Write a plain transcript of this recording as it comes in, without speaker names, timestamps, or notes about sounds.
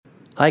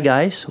Hi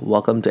guys,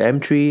 welcome to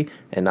M3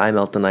 and I'm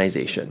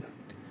Eltonization.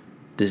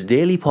 This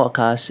daily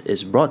podcast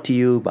is brought to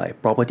you by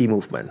Property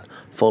Movement.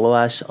 Follow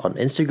us on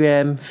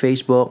Instagram,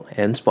 Facebook,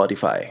 and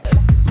Spotify.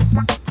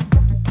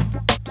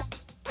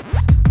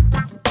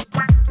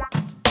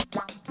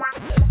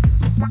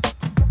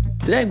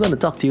 Today I'm going to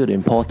talk to you the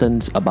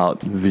importance about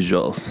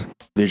visuals.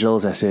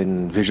 Visuals as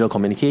in visual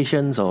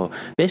communications, or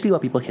basically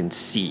what people can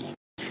see.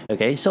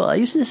 Okay, so I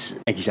use this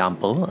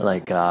example,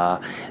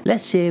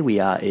 let's say we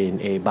are in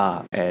a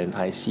bar and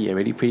I see a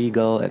really pretty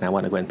girl and I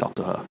want to go and talk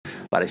to her.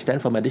 But I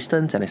stand from a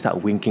distance and I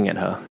start winking at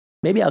her.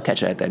 Maybe I'll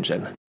catch her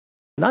attention.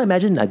 Now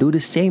imagine I do the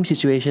same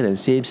situation and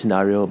same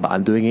scenario, but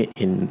I'm doing it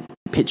in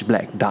pitch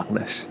black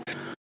darkness.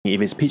 If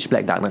it's pitch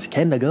black darkness,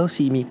 can the girl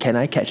see me? Can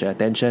I catch her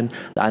attention?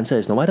 The answer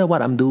is no matter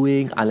what I'm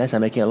doing, unless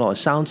I'm making a lot of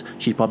sounds,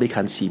 she probably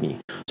can't see me.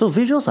 So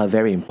visuals are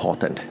very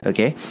important,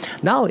 okay?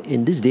 Now,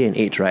 in this day and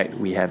age, right,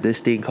 we have this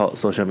thing called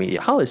social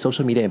media. How is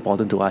social media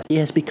important to us? It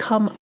has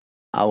become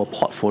our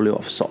portfolio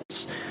of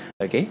sorts,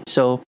 okay?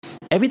 So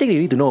everything you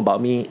need to know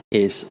about me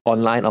is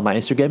online on my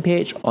Instagram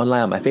page,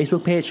 online on my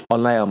Facebook page,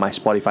 online on my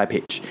Spotify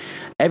page.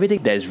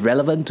 Everything that is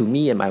relevant to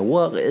me and my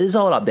work is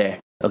all up there.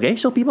 Okay,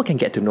 so people can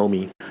get to know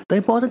me. The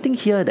important thing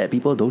here that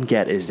people don't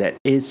get is that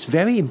it's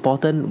very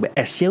important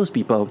as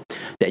salespeople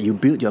that you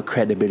build your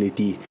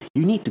credibility.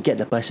 You need to get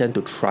the person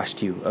to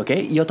trust you,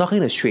 okay? You're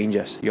talking to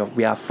strangers.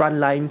 We are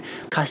frontline,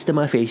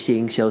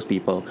 customer-facing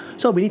salespeople.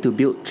 So we need to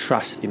build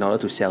trust in order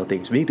to sell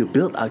things. We need to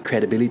build our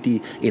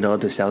credibility in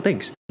order to sell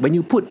things. When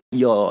you put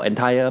your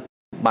entire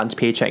month's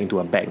paycheck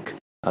into a bank,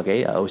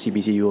 okay,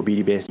 OCBC,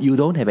 UOB, DBS, you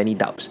don't have any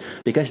doubts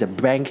because the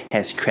bank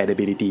has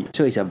credibility.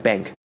 So it's a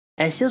bank.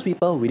 As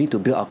salespeople, we need to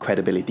build our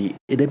credibility.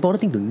 The important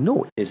thing to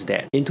note is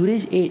that in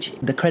today's age,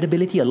 the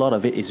credibility, a lot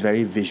of it is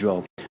very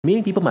visual,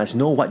 meaning people must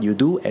know what you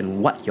do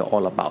and what you're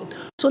all about.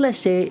 So let's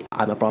say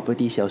I'm a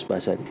property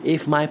salesperson.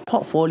 If my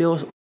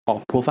portfolios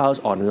or profiles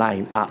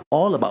online are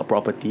all about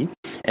property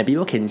and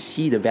people can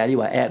see the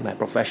value I add, my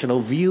professional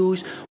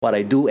views, what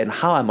I do, and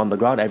how I'm on the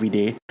ground every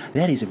day,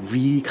 that is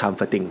really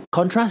comforting.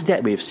 Contrast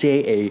that with,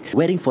 say, a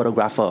wedding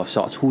photographer of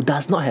sorts who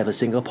does not have a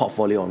single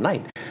portfolio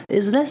online.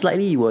 It's less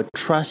likely you will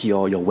trust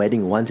your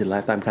wedding once in a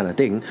lifetime kind of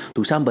thing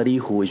to somebody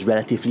who is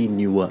relatively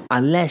newer,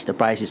 unless the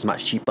price is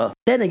much cheaper.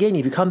 Then again,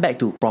 if you come back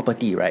to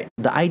property, right,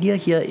 the idea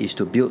here is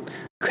to build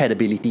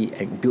credibility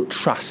and build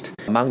trust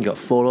among your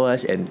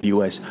followers and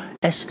viewers.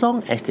 As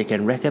long as they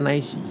can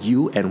recognize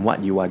you and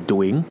what you are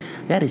doing,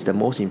 that is the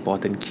most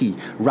important key.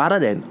 Rather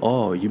than,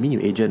 oh, you mean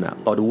your agent?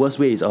 Or the worst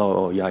way is,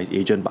 oh yeah, he's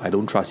agent, but I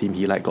don't trust him.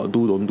 He got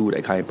do, don't do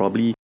that kind.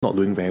 Probably not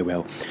doing very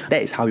well.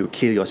 That is how you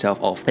kill yourself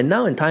off. And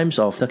now in times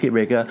of circuit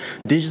breaker,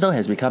 digital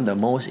has become the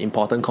most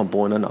important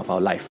component of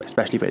our life,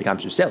 especially when it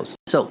comes to sales.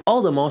 So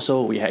all the more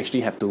so, we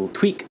actually have to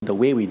tweak the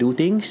way we do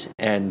things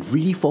and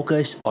really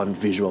focus on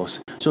visuals.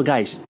 So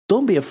guys,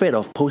 don't be afraid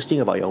of posting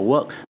about your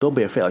work. Don't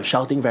be afraid of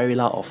shouting very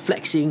loud or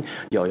flexing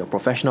your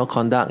professional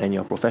conduct and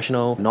your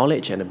professional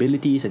knowledge and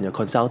abilities and your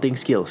consulting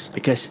skills,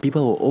 because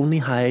people will only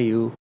hire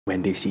you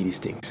when they see these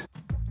things.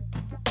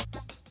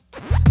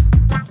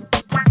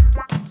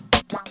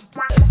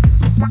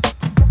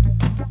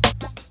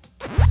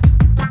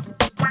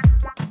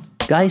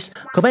 Guys,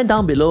 comment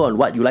down below on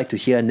what you'd like to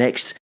hear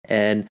next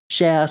and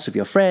share us with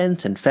your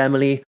friends and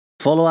family.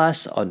 Follow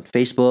us on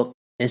Facebook,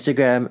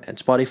 Instagram, and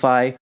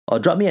Spotify, or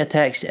drop me a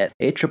text at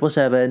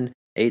 8777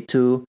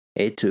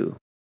 8282.